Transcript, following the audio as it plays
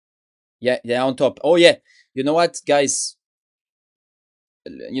Yeah, they're on top. Oh yeah. You know what, guys?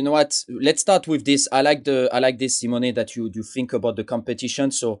 You know what? Let's start with this. I like this, Simone, that you think about the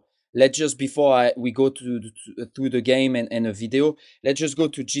competition. So let's just before we go through the game and a video, let's just go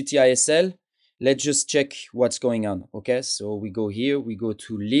to GTISL. Let's just check what's going on. Okay, so we go here. We go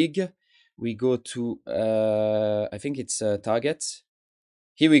to league. We go to I think it's target.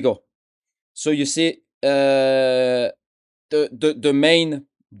 Here we go. So you see the main,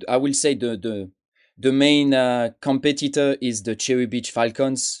 I will say the main competitor is the Cherry Beach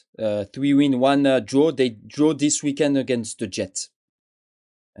Falcons. 3 win, 1 draw. They draw this weekend against the Jets.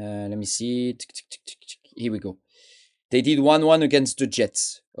 Let me see. Here we go. They did 1-1 against the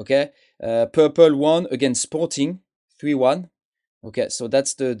Jets. Okay. Purple won against Sporting 3-1. Okay, so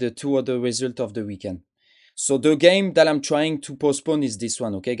that's the two other result of the weekend. So the game that I'm trying to postpone is this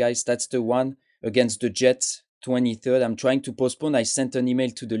one. Okay, guys, that's the one against the Jets, 23rd. I'm trying to postpone. I sent an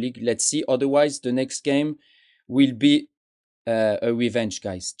email to the league. Let's see. Otherwise, the next game will be a revenge,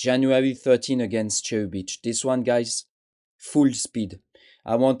 guys. January 13 against Cherry Beach. This one, guys, full speed.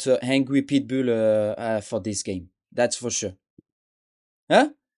 I want Angry Pitbull for this game. That's for sure. Huh?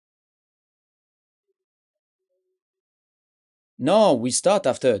 No, we start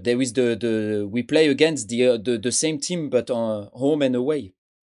after. There is the we play against the same team but on home and away.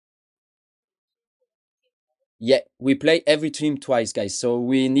 Yeah, we play every team twice, guys. So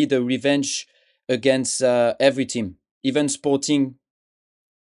we need a revenge against every team, even Sporting.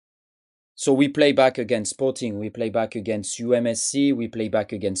 So we play back against Sporting, we play back against UMSC, we play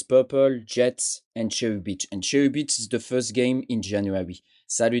back against Purple, Jets, and Cherry Beach. And Cherry Beach is the first game in January,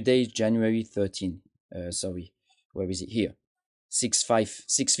 Saturday, January 13. Sorry, where is it? Here,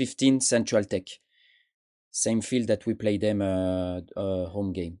 6-15 Central Tech. Same field that we play them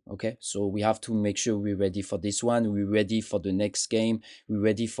home game. Okay, so we have to make sure we're ready for this one. We're ready for the next game. We're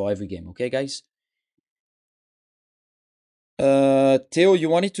ready for every game. Okay, guys. Theo, you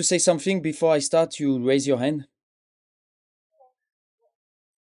wanted to say something before I start? You raise your hand.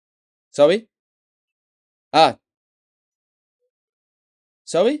 Sorry. Ah,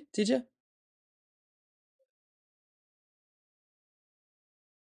 sorry, TJ.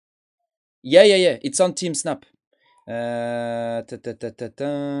 Yeah, yeah, yeah. It's on Team Snap. Ta, ta, ta, ta,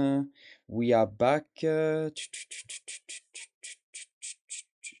 ta. We are back. 8.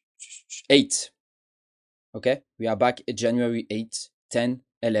 Okay, we are back January 8, 10,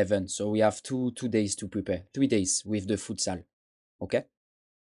 11. So we have two days to prepare. 3 days with the futsal. Okay.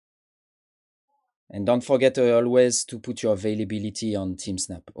 And don't forget always to put your availability on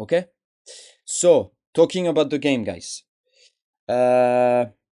TeamSnap. Okay. So talking about the game, guys. Uh,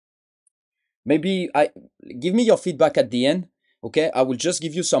 maybe I give me your feedback at the end. Okay, I will just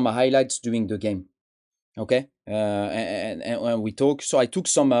give you some highlights during the game. Okay, and we talk. So I took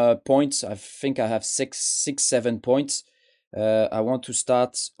some points. I think I have 7 points. I want to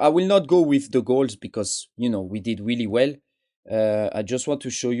start. I will not go with the goals because we did really well. I just want to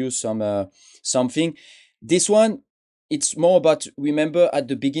show you something. This one, it's more about. Remember at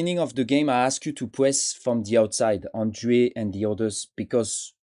the beginning of the game, I asked you to press from the outside, Andre and the others,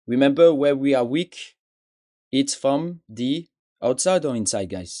 because remember where we are weak. It's from the outside or inside,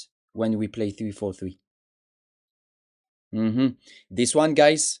 guys. When we play 3-4-3. Mm-hmm. This one,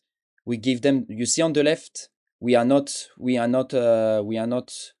 guys, we give them. You see on the left, we are not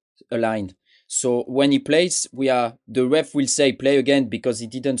aligned. So when he plays, the ref will say play again because he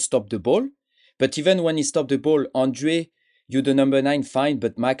didn't stop the ball. But even when he stopped the ball, Andre, you the number 9, fine.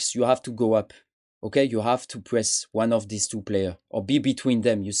 But Max, you have to go up. Okay, you have to press one of these two players or be between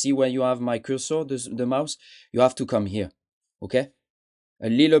them. You see where you have my cursor, the mouse. You have to come here. Okay, a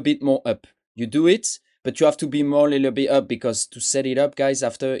little bit more up. You do it, but you have to be more a little bit up because to set it up, guys,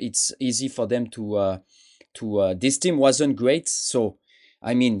 after it's easy for them to this team wasn't great. So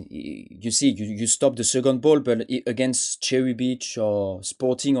I mean, you see, you stop the second ball, but against Cherry Beach or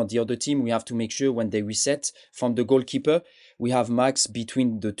Sporting or the other team, we have to make sure when they reset from the goalkeeper, we have Max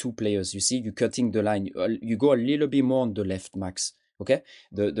between the two players. You see, you're cutting the line. You go a little bit more on the left, Max. Okay,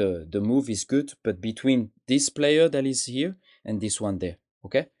 the move is good, but between this player that is here and this one there.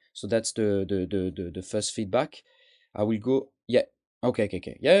 Okay, so that's the first feedback. I will go. Yeah. Okay, okay,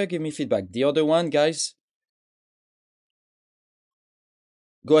 okay. Yeah, give me feedback. The other one, guys,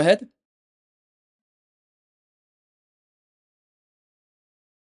 go ahead.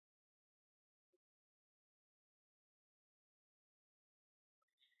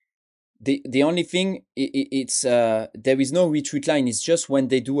 The only thing it's there is no retreat line. It's just when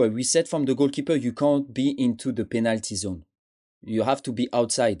they do a reset from the goalkeeper, you can't be into the penalty zone. You have to be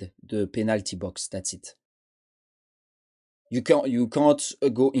outside the penalty box. That's it. You can't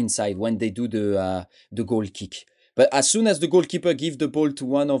go inside when they do the goal kick. But as soon as the goalkeeper give the ball to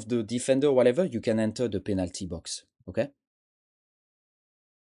one of the defender or whatever, you can enter the penalty box. Okay.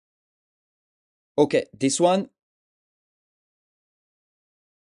 Okay. This one,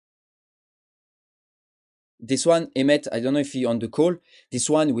 Emmet, I don't know if you're on the call. This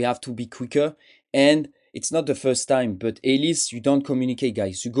one, we have to be quicker. And it's not the first time, but Elise, you don't communicate,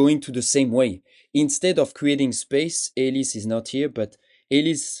 guys. You're going to the same way. Instead of creating space, Elise is not here, but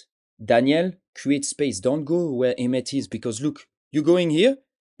Elise, Daniel, create space. Don't go where Emmet is, because look, you're going here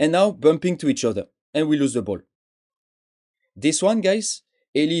and now bumping to each other, and we lose the ball. This one, guys,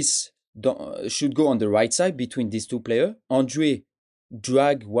 Elise should go on the right side between these two players. Andre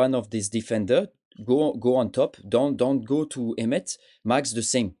drag one of these defender, go on top. Don't go to Emmet. Max the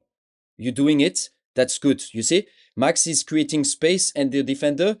same. You're doing it. That's good. You see, Max is creating space, and the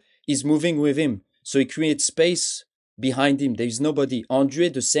defender is moving with him. So he creates space behind him. There is nobody. Andre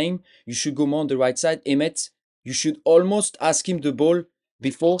the same. You should go more on the right side. Emmet, you should almost ask him the ball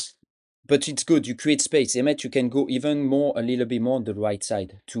before, but it's good. You create space. Emmet, you can go even more, a little bit more on the right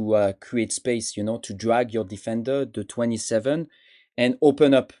side to create space, to drag your defender, the 27, and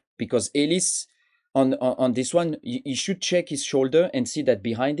open up. Because Ellis, on this one, he should check his shoulder and see that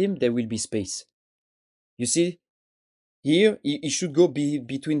behind him, there will be space. You see, here, he should go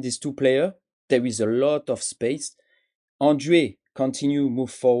between these two players. There is a lot of space. Andre, continue, move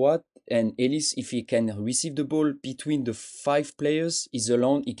forward. And Ellis, if he can receive the ball between the 5 players, is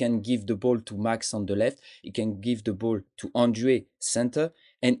alone. He can give the ball to Max on the left. He can give the ball to Andre center,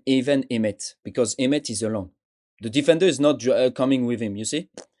 and even Emmet, because Emmet is alone. The defender is not coming with him. You see,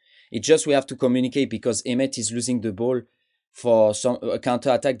 it's just we have to communicate, because Emmet is losing the ball for a counter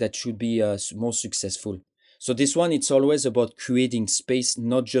attack that should be more successful. So this one, it's always about creating space,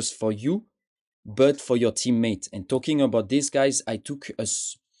 not just for you, but for your teammate. And talking about this, guys, I took a.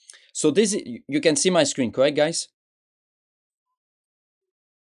 So this, you can see my screen, correct, guys?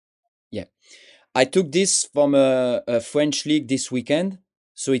 Yeah. I took this from a French league this weekend.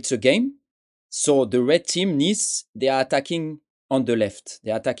 So it's a game. So the red team, Nice, they are attacking on the left. They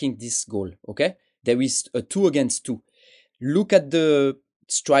are attacking this goal, okay? There is a 2 against 2. Look at the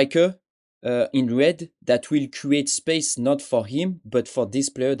striker in red that will create space, not for him, but for this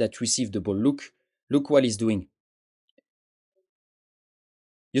player that received the ball. Look what he's doing.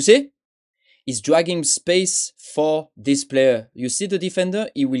 You see? He's dragging space for this player. You see the defender?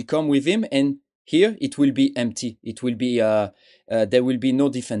 He will come with him, and here it will be empty. It will be there will be no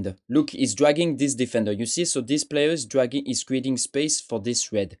defender. Look, he's dragging this defender. You see? So this player is creating space for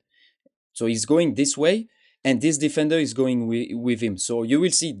this red. So he's going this way, and this defender is going with him. So you will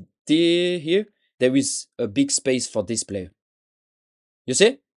see here there is a big space for this player. You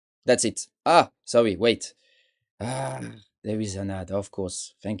see? That's it. Sorry, wait. There is an ad, of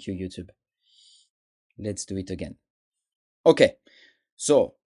course. Thank you, YouTube. Let's do it again. Okay,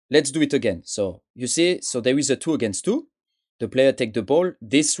 so let's do it again. So you see, so there is a 2 against 2. The player take the ball.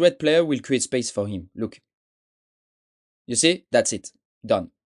 This red player will create space for him. Look. You see? That's it.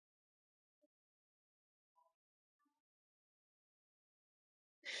 Done.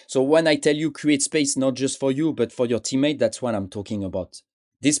 So when I tell you create space, not just for you, but for your teammate, that's what I'm talking about.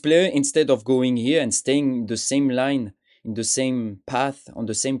 This player, instead of going here and staying in the same line, in the same path, on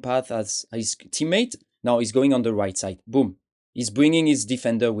the same path as his teammate, now he's going on the right side. Boom. He's bringing his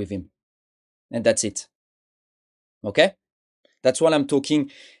defender with him. And that's it. Okay? That's what I'm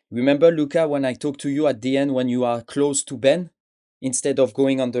talking. Remember, Luca, when I talked to you at the end, when you are close to Ben, instead of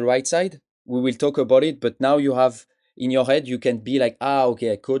going on the right side, we will talk about it. But now you have in your head, you can be like,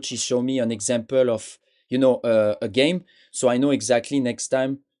 okay, coach is showing me an example of, a game. So I know exactly next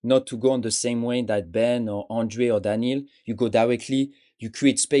time not to go on the same way that Ben or Andre or Daniel. You go directly, you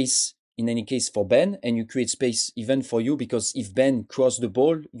create space in any case for Ben, and you create space even for you, because if Ben cross the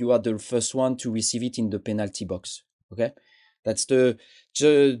ball, you are the first one to receive it in the penalty box. Okay? That's the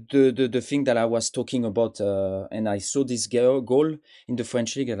thing that I was talking about, and I saw this goal in the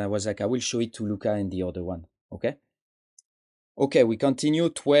French league, and I was like, I will show it to Luca and the other one. Okay. Okay, we continue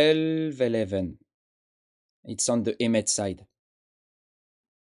 12-11. It's on the Emmet side.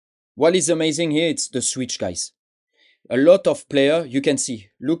 What is amazing here, it's the switch, guys. A lot of players, you can see,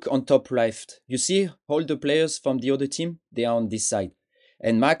 look on top left. You see all the players from the other team? They are on this side.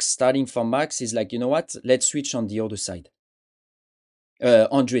 And Max, starting from Max, is like, you know what? Let's switch on the other side.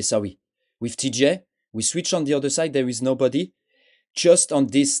 Andre, sorry. With TJ, we switch on the other side. There is nobody. Just on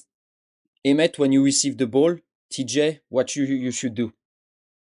this, Emmet, when you receive the ball, TJ, what you should do?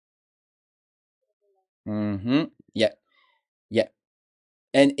 Yeah, yeah.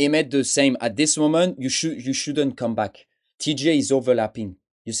 And Emmet the same. At this moment, you shouldn't come back. TJ is overlapping.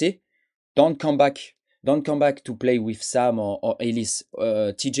 You see? Don't come back. Don't come back to play with Sam or Elise.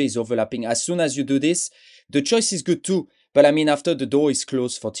 TJ is overlapping. As soon as you do this, the choice is good too. But I mean, after the door is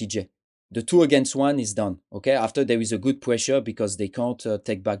closed for TJ, the 2 against 1 is done. Okay. After there is a good pressure because they can't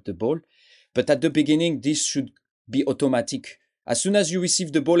take back the ball. But at the beginning, this should be automatic. As soon as you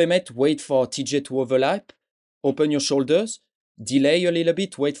receive the ball, Emmet, wait for TJ to overlap. Open your shoulders. Delay a little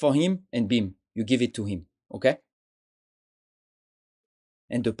bit. Wait for him. And boom, you give it to him. Okay.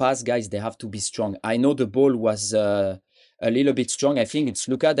 And the pass, guys, they have to be strong. I know the ball was a little bit strong. I think it's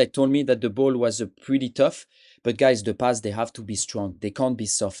Luca that told me that the ball was pretty tough. But guys, the pass, they have to be strong. They can't be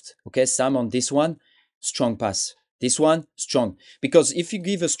soft. Okay, Sam, on this one, strong pass. This one, strong. Because if you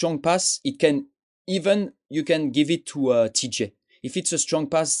give a strong pass, it can even, you can give it to TJ. If it's a strong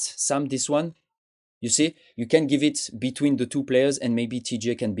pass, Sam, this one, you see, you can give it between the 2 players and maybe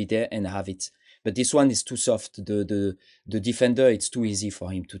TJ can be there and have it. But this one is too soft. The defender, it's too easy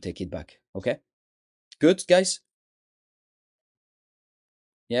for him to take it back. Okay? Good, guys?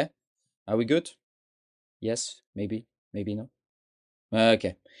 Yeah? Are we good? Yes? Maybe? Maybe no?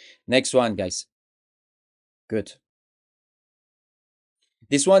 Okay. Next one, guys. Good.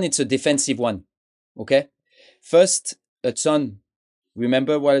 This one, it's a defensive one. Okay? First, Hudson,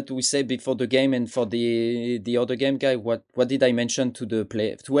 remember what we said before the game and for the other game, guy? What did I mention to the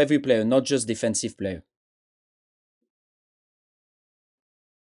player, to every player, not just defensive player?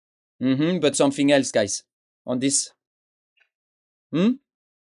 But something else, guys, on this.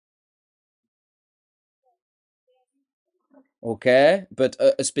 Okay, but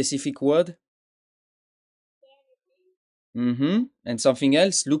a specific word. And something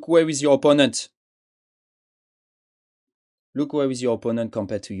else. Look where is your opponent. Look where is your opponent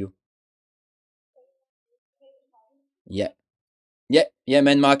compared to you. Yeah,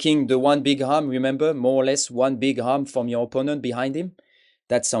 man marking the one big arm, remember? More or less one big arm from your opponent behind him.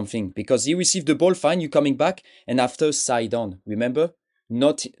 That's something. Because he received the ball, fine, you coming back, and after side on, remember?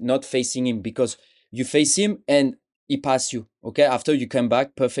 Not facing him, because you face him and he pass you. Okay, after you come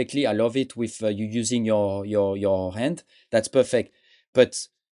back perfectly. I love it with you using your hand. That's perfect. But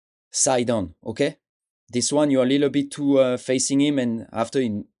side on, okay? This one you're a little bit too facing him, and after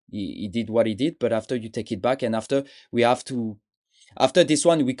he did what he did, but after you take it back, and after we have to, after this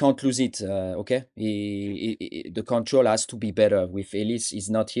one we can't lose it. Okay, the control has to be better. With Elise, he's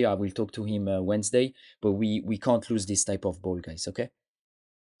not here. I will talk to him Wednesday, but we can't lose this type of ball, guys. Okay.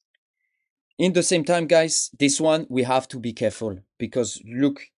 In the same time, guys, this one we have to be careful, because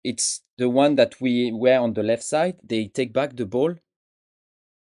look, it's the one that we were on the left side. They take back the ball.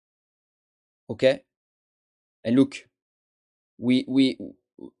 Okay. And look, we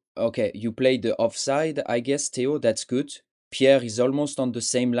okay, you play the offside, I guess, Theo, that's good. Pierre is almost on the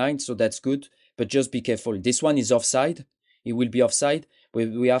same line, so that's good. But just be careful. This one is offside. It will be offside.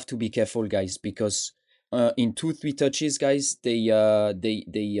 We have to be careful, guys, because in 2-3 touches, guys, they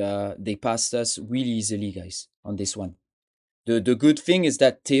passed us really easily, guys, on this one. The good thing is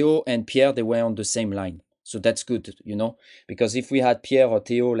that Theo and Pierre, they were on the same line. So that's good, because if we had Pierre or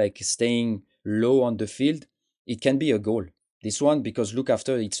Theo like staying low on the field, it can be a goal. This one, because look,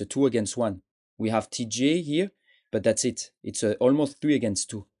 after it's a 2 against 1. We have TJ here, but that's it. It's almost 3 against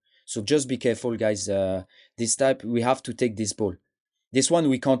 2. So just be careful, guys. This type, we have to take this ball. This one,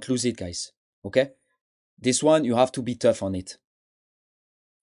 we can't lose it, guys. Okay? This one, you have to be tough on it.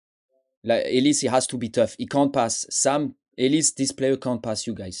 Like Elise, he has to be tough. He can't pass. Sam, Elise, this player can't pass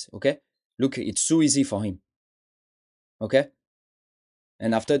you, guys. Okay? Look, it's so easy for him. Okay?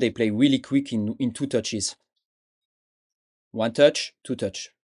 And after, they play really quick in 2 touches. 1 touch, 2 touch.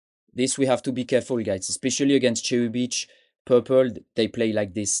 This we have to be careful, guys, especially against Cherry Beach, Purple. They play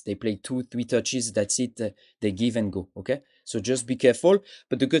like this. They play 2-3 touches. That's it. They give and go. Okay, so just be careful.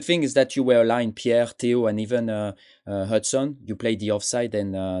 But the good thing is that you were aligned, Pierre, Theo, and even Hudson. You played the offside,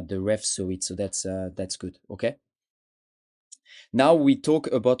 and the ref saw it. So that's good. Okay. Now we talk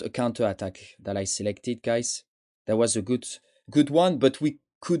about a counter attack that I selected, guys. That was a good one, but we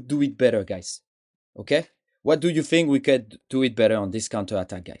could do it better, guys. Okay. What do you think we could do it better on this counter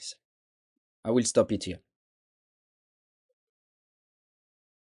attack, guys? I will stop it here.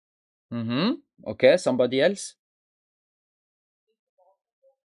 Okay, somebody else?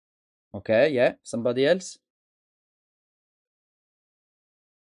 Okay, yeah, somebody else?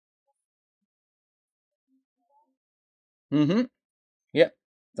 Yeah,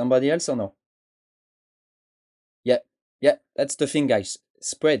 somebody else or no? Yeah, that's the thing, guys.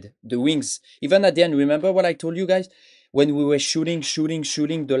 Spread the wings. Even at the end, remember what I told you guys? When we were shooting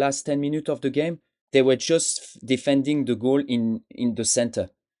the last 10 minutes of the game, they were just defending the goal in the center.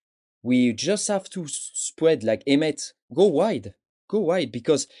 We just have to spread like Emmet. Go wide. Go wide,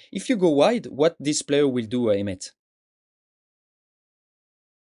 because if you go wide, what this player will do, Emmet?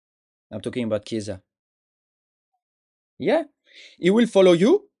 I'm talking about Chiesa. Yeah, he will follow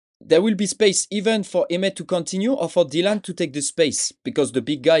you. There will be space even for Emmet to continue or for Dylan to take the space because the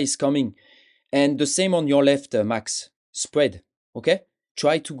big guy is coming. And the same on your left, Max. Spread, okay?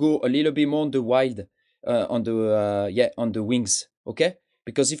 Try to go a little bit more on the wide, on the wings, okay?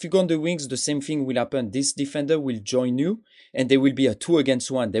 Because if you go on the wings, the same thing will happen. This defender will join you, and there will be a 2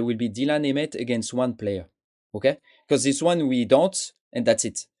 against 1. There will be Dylan Emmet against one player, okay? Because this one we don't, and that's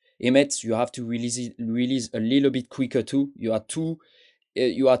it. Emmet, you have to release a little bit quicker too. You are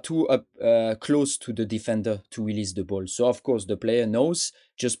too up close to the defender to release the ball. So of course the player knows,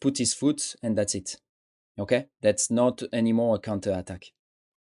 just put his foot and that's it. Okay, that's not anymore a counter attack.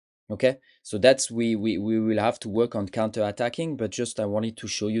 Okay, so that's we will have to work on counter attacking, but just I wanted to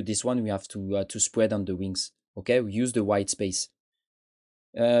show you this one. We have to spread on the wings. Okay, we use the white space.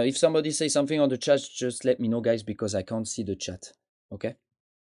 If somebody says something on the chat, just let me know, guys, because I can't see the chat. Okay.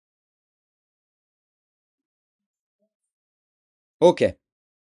 Okay.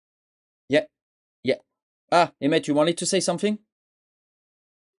 Yeah. Yeah. Ah, Emmet, you wanted to say something?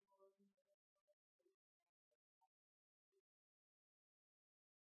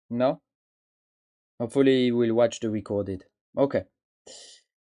 No. Hopefully, we'll watch the recorded. Okay.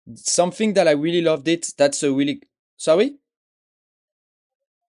 Something that I really loved it. That's a really. Sorry?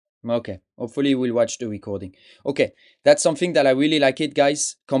 Okay. Hopefully, we'll watch the recording. Okay. That's something that I really like it,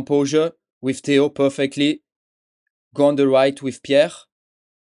 guys. Composure with Theo perfectly. Go on the right with Pierre.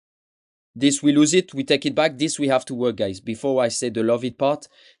 This we lose it. We take it back. This we have to work, guys. Before I say the love it part,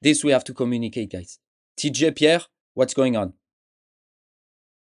 this we have to communicate, guys. TJ, Pierre, what's going on?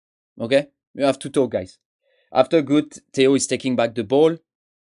 Okay. You have to talk, guys. After good, Theo is taking back the ball.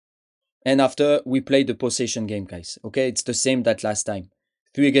 And after we play the possession game, guys. Okay, it's the same that last time.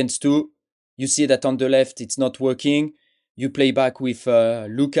 3 against 2. You see that on the left, it's not working. You play back with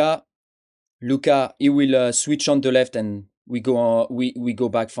Luca. Luca, he will switch on the left, and we go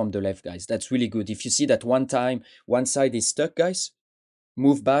back from the left, guys. That's really good. If you see that one time one side is stuck, guys,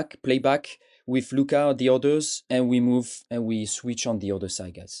 move back, play back with Luca or the others, and we move and we switch on the other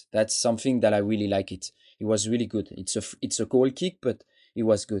side, guys. That's something that I really like it. It was really good. It's a goal kick, but it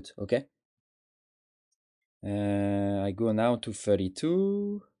was good. Okay. I go now to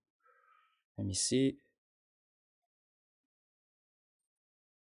 32. Let me see.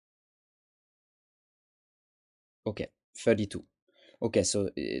 Okay, 32. Okay, so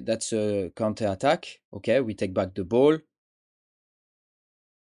that's a counter attack. Okay, we take back the ball.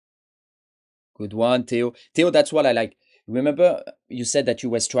 Good one, Theo. Theo, that's what I like. Remember, you said that you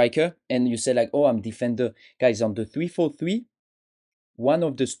were striker, and you said like, "Oh, I'm defender." Guys, on the 3-4-3, one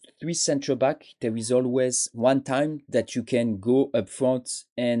of the three central back, there is always one time that you can go up front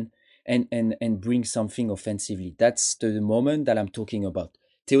and bring something offensively. That's the moment that I'm talking about.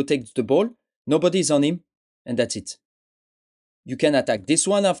 Theo takes the ball, nobody's on him, and that's it. You can attack this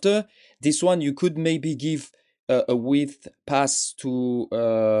one. After this one, you could maybe give a width pass to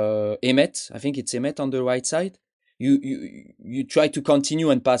Emmet. I think it's Emmet on the right side. You try to continue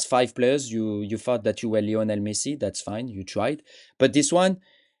and pass 5 players. You thought that you were Lionel Messi. That's fine. You tried, but this one,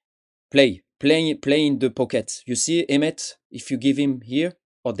 play in the pocket. You see Emmet. If you give him here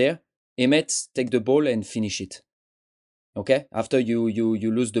or there, Emmet take the ball and finish it. Okay, after you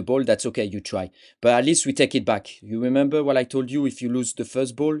lose the ball, that's okay, you try, but at least we take it back. You remember what I told you? If you lose the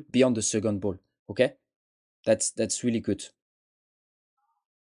first ball, be on the second ball. Okay, that's really good.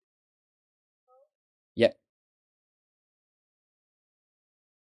 Yeah.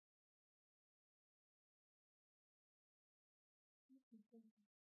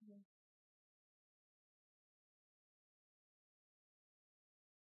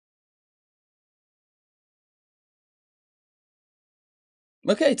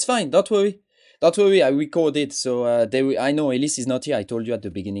 Okay, it's fine, don't worry. Don't worry, I recorded, so I know Elise is not here. I told you at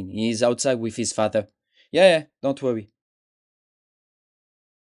the beginning, he's outside with his father. Yeah, don't worry.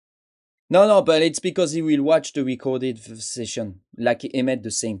 No, but it's because he will watch the recorded session like Emmet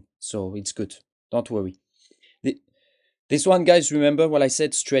the same, so it's good. Don't worry. This one, guys, remember what I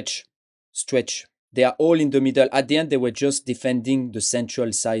said? Stretch. Stretch. They are all in the middle. At the end, they were just defending the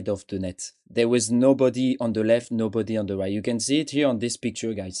central side of the net. There was nobody on the left, nobody on the right. You can see it here on this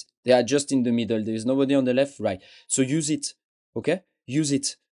picture, guys. They are just in the middle. There is nobody on the left, right. So use it. Okay? Use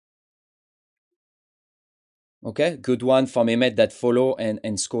it. Okay? Good one from Emmet that follow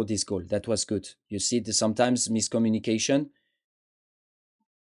and score this goal. That was good. You see the sometimes miscommunication.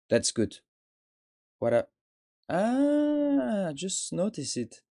 That's good. What a just notice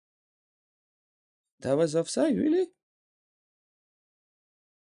it. That was offside, really?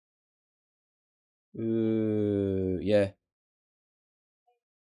 Yeah.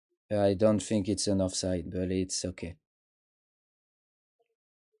 I don't think it's an offside, but it's okay.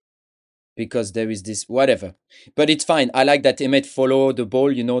 Because there is this whatever. But it's fine. I like that Emmet follow the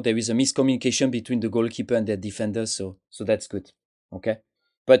ball. You know, there is a miscommunication between the goalkeeper and the defender, so that's good. Okay.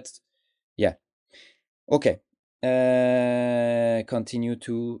 But yeah. Okay. Continue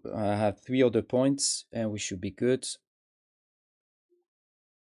to have three other points and we should be good.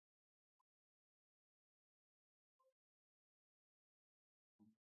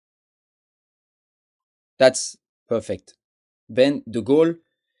 That's perfect. Then the goal,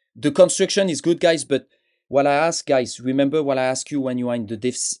 the construction is good, guys. But what I ask, guys, remember what I ask you when you are in the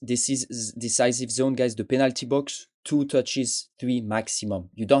decisive zone, guys. The penalty box, 2 touches, 3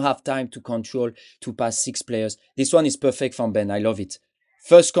 maximum. You don't have time to control to pass 6 players. This one is perfect from Ben. I love it.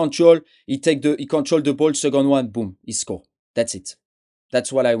 First control, he control the ball. Second one, boom, he score. That's it.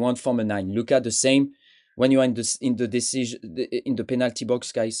 That's what I want from a 9. Look at the same when you are in the penalty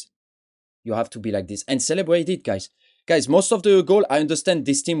box, guys. You have to be like this and celebrate it, guys. Guys, most of the goal, I understand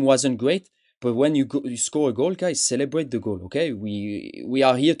this team wasn't great, but when you score a goal, guys, celebrate the goal. Okay, we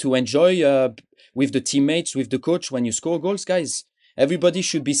are here to enjoy with the teammates, with the coach. When you score goals, guys, everybody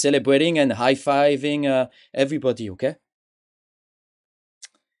should be celebrating and high fiving everybody. Okay.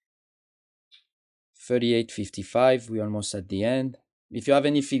 38:55. We're almost at the end. If you have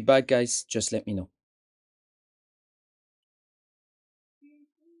any feedback, guys, just let me know.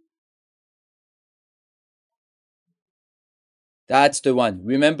 That's the one.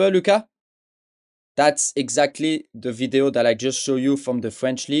 Remember, Luca? That's exactly the video that I just showed you from the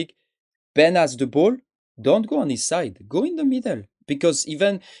French league. Ben has the ball. Don't go on his side. Go in the middle because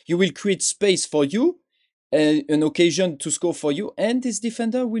even you will create space for you, an occasion to score for you, and this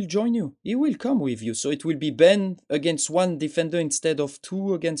defender will join you. He will come with you. So it will be Ben against one defender instead of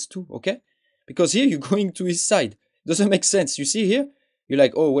two against two. Okay? Because here you're going to his side. Doesn't make sense. You see here? You're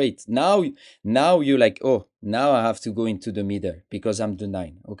like, oh wait, now you're like, oh, now I have to go into the middle because I'm the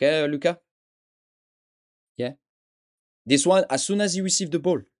 9. Okay, Luca? Yeah. This one, as soon as you receive the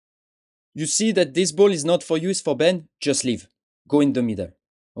ball, you see that this ball is not for you, it's for Ben, just leave. Go in the middle.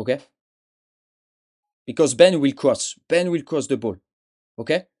 Okay? Because Ben will cross. Ben will cross the ball.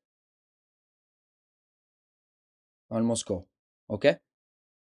 Okay? Almost score. Okay?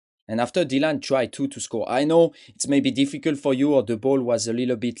 And after Dylan try too to score. I know it's maybe difficult for you or the ball was a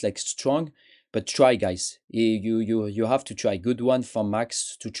little bit like strong, but try guys. You have to try. Good one from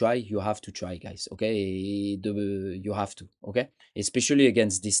Max to try. You have to try, guys. Okay? You have to. Okay? Especially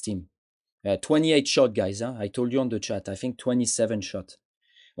against this team. 28 shot, guys. Huh? I told you on the chat. I think 27 shot.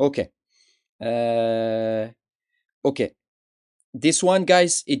 Okay. Okay. This one,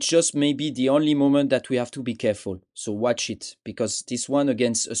 guys, it's just maybe the only moment that we have to be careful. So watch it because this one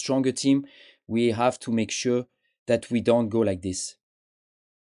against a stronger team, we have to make sure that we don't go like this.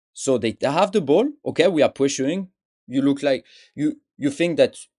 So they have the ball. Okay, we are pressuring. You look like you think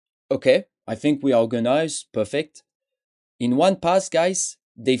that okay, I think we are organized, perfect. In one pass, guys,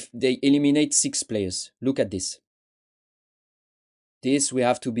 they eliminate 6 players. Look at this. This we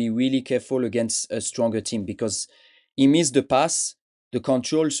have to be really careful against a stronger team because he missed the pass, the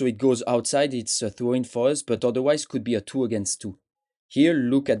control, so it goes outside. It's a throw in for us, but otherwise could be a 2 against 2. Here,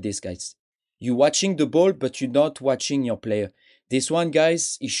 look at this, guys. You're watching the ball, but you're not watching your player. This one,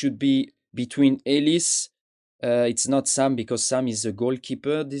 guys, it should be between Ellis. It's not Sam because Sam is a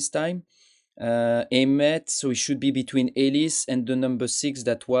goalkeeper this time. Emmet, so it should be between Ellis and the number 6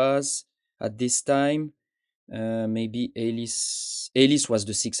 that was at this time. Maybe Ellis was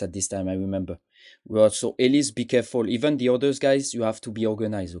the 6 at this time, I remember. Well, so Ellis, be careful. Even the others, guys, you have to be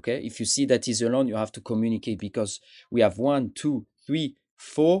organized, okay? If you see that he's alone, you have to communicate because we have 1, 2, 3,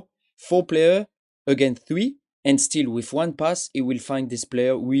 4 player against 3, and still with one pass, he will find this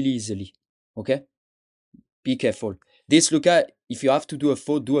player really easily, okay? Be careful. This, Luca, if you have to do a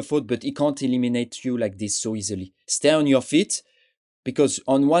fault, but he can't eliminate you like this so easily. Stay on your feet because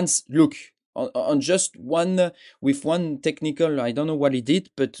on once, look, on just one with one technical, I don't know what he did,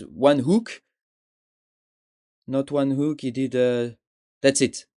 but one hook, not one hook, he did that's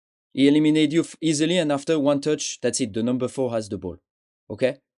it. He eliminated you easily, and after one touch, that's it. The number 4 has the ball.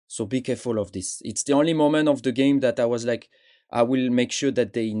 Okay, so be careful of this. It's the only moment of the game that I was like, I will make sure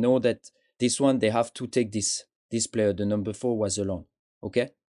that they know that this one they have to take this player. The number 4 was alone. Okay,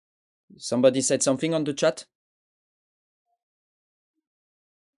 somebody said something on the chat.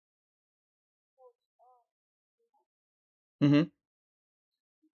 Mm-hmm.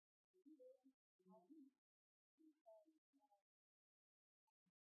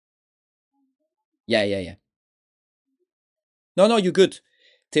 Yeah, yeah, yeah. No, no, you're good.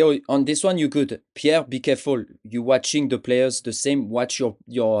 Theo, on this one you good. Pierre, be careful. You watching the players the same. Watch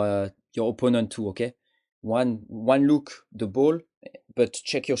your opponent too. Okay, one look the ball, but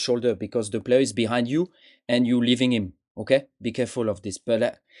check your shoulder because the player is behind you and you leaving him. Okay, be careful of this.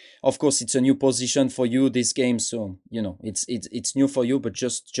 But of course, it's a new position for you this game, so you know it's new for you. But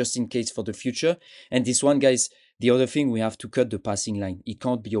just in case for the future. And this one, guys, the other thing we have to cut the passing line. It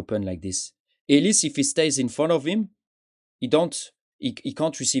can't be open like this. Ellis, if he stays in front of him, he don't he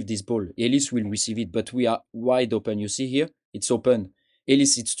can't receive this ball. Ellis will receive it, but we are wide open. You see here, it's open.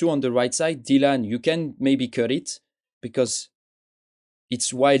 Ellis, it's two on the right side. Dylan, you can maybe cut it because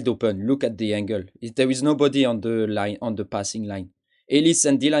it's wide open. Look at the angle. There is nobody on the line, on the passing line. Ellis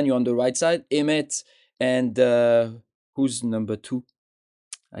and Dylan, you're on the right side. Emmett and who's number 2?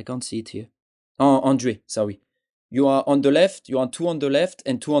 I can't see it here. Oh, Andre, sorry. You are on the left. You are 2 on the left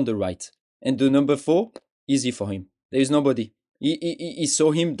and 2 on the right. And the number 4, easy for him. There is nobody. He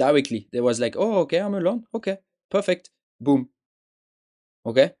saw him directly. There was like, oh, okay, I'm alone. Okay, perfect. Boom.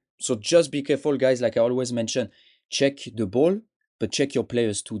 Okay? So just be careful, guys. Like I always mention, check the ball, but check your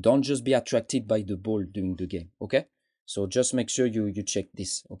players too. Don't just be attracted by the ball during the game. Okay? So just make sure you check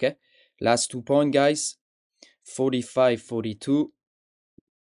this. Okay? Last 2 points, guys. 45-42.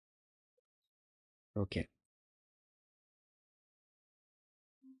 Okay.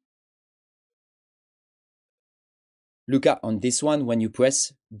 Luca, on this one, when you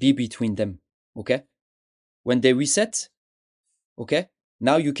press, be between them. Okay? When they reset, okay,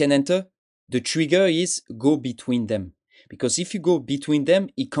 now you can enter. The trigger is go between them. Because if you go between them,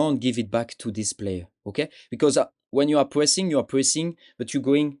 he can't give it back to this player. Okay? Because when you are pressing, but you're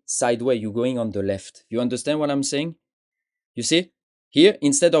going sideways. You're going on the left. You understand what I'm saying? You see? Here,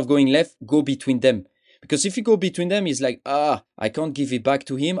 instead of going left, go between them. Because if you go between them, it's like, I can't give it back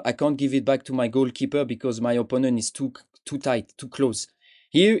to him. I can't give it back to my goalkeeper because my opponent is too tight, too close.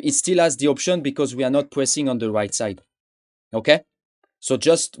 Here, it still has the option because we are not pressing on the right side. Okay? So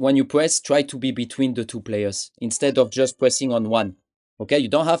just when you press, try to be between the two players instead of just pressing on one. Okay? You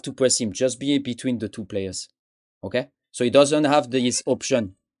don't have to press him. Just be between the two players. Okay? So he doesn't have this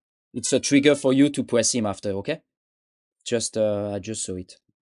option. It's a trigger for you to press him after. Okay? I just saw it.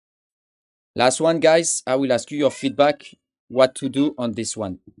 Last one, guys. I will ask you your feedback. What to do on this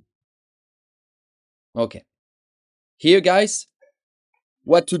one. Okay. Here, guys,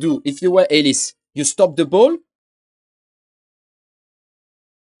 what to do. If you were Ellis, you stop the ball.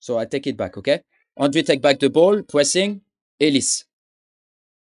 So I take it back, okay? Andre, take back the ball. Pressing. Ellis.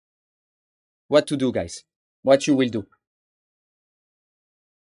 What to do, guys? What you will do.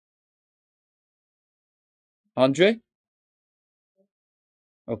 Andre?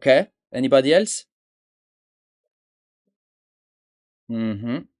 Okay. Anybody else?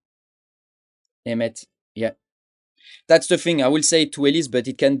 Mm-hmm. Emmett. Yeah. That's the thing. I will say it to Ellis, but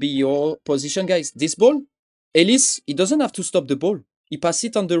it can be your position, guys. This ball, Ellis, he doesn't have to stop the ball. He pass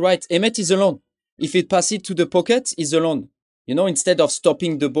it on the right. Emmett is alone. If he pass it to the pocket, he's alone. You know, instead of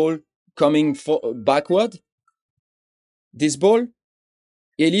stopping the ball coming backward, this ball,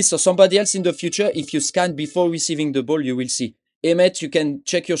 Ellis or somebody else in the future, if you scan before receiving the ball, you will see. Emmett, you can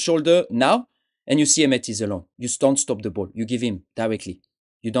check your shoulder now, and you see Emmett is alone. You don't stop the ball. You give him directly.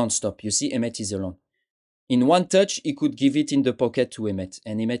 You don't stop. You see Emmett is alone. In one touch, he could give it in the pocket to Emmett,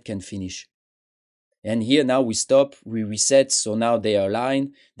 and Emmett can finish. And here now we stop, we reset, so now they are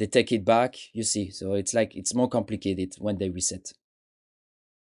aligned, they take it back, you see. So it's like, it's more complicated when they reset.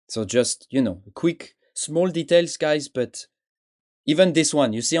 So just, quick, small details, guys, but even this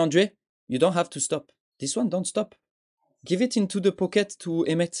one, you see, Andre? You don't have to stop. This one, don't stop. Give it into the pocket to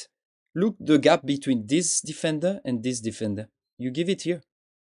Emmett. Look the gap between this defender and this defender. You give it here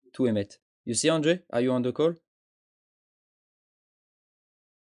to Emmett. You see, Andre? Are you on the call?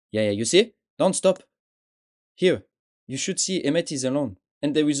 Yeah, you see? Don't stop. Here, you should see Emmett is alone.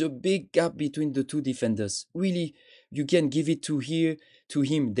 And there is a big gap between the two defenders. Really, you can give it to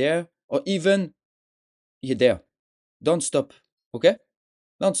him there, or even here there. Don't stop, okay?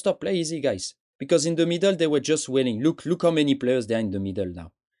 Don't stop, play easy, guys. Because in the middle, they were just waiting. Look how many players there are in the middle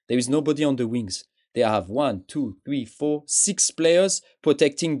now. There is nobody on the wings. They have 1, 2, 3, 4, 6 players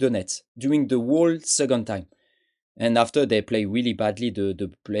protecting the net during the whole second time. And after they play really badly,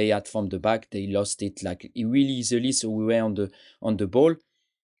 the play out from the back, they lost it like really easily. So we were on the ball,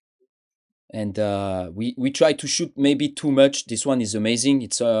 and we tried to shoot maybe too much. This one is amazing.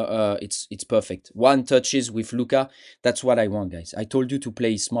 It's perfect. 1 touches with Luca. That's what I want, guys. I told you to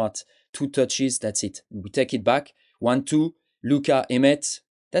play smart. 2 touches. That's it. We take it back. 1, 2. Luca, Emmett.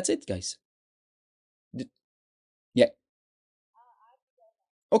 That's it, guys. Yeah.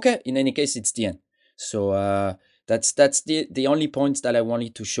 Okay. In any case, it's the end. So That's the only points that I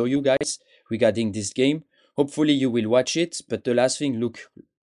wanted to show you guys regarding this game. Hopefully you will watch it. But the last thing, look,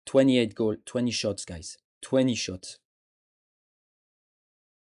 28 goal, 20 shots, guys. 20 shots.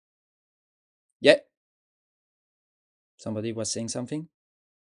 Yeah. Somebody was saying something?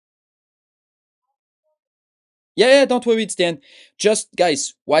 Yeah, don't worry, it's the end. Just,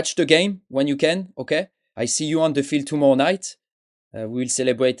 guys, watch the game when you can, okay? I see you on the field tomorrow night. We will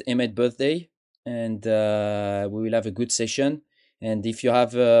celebrate Emmet's birthday, and we will have a good session. And if you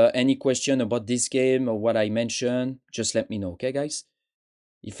have any question about this game or what I mentioned, just let me know, okay, guys?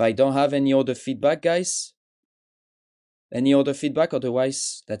 If I don't have any other feedback, guys,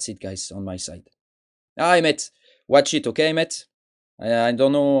 otherwise, that's it, guys, on my side. Emmet, watch it, okay, Emmet? I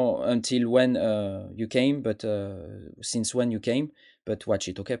don't know until when you came, but since when you came, but watch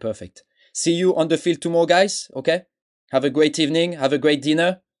it, okay? Perfect. See you on the field tomorrow, guys, okay? Have a great evening, have a great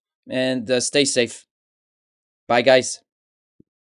dinner, and stay safe. Bye, guys.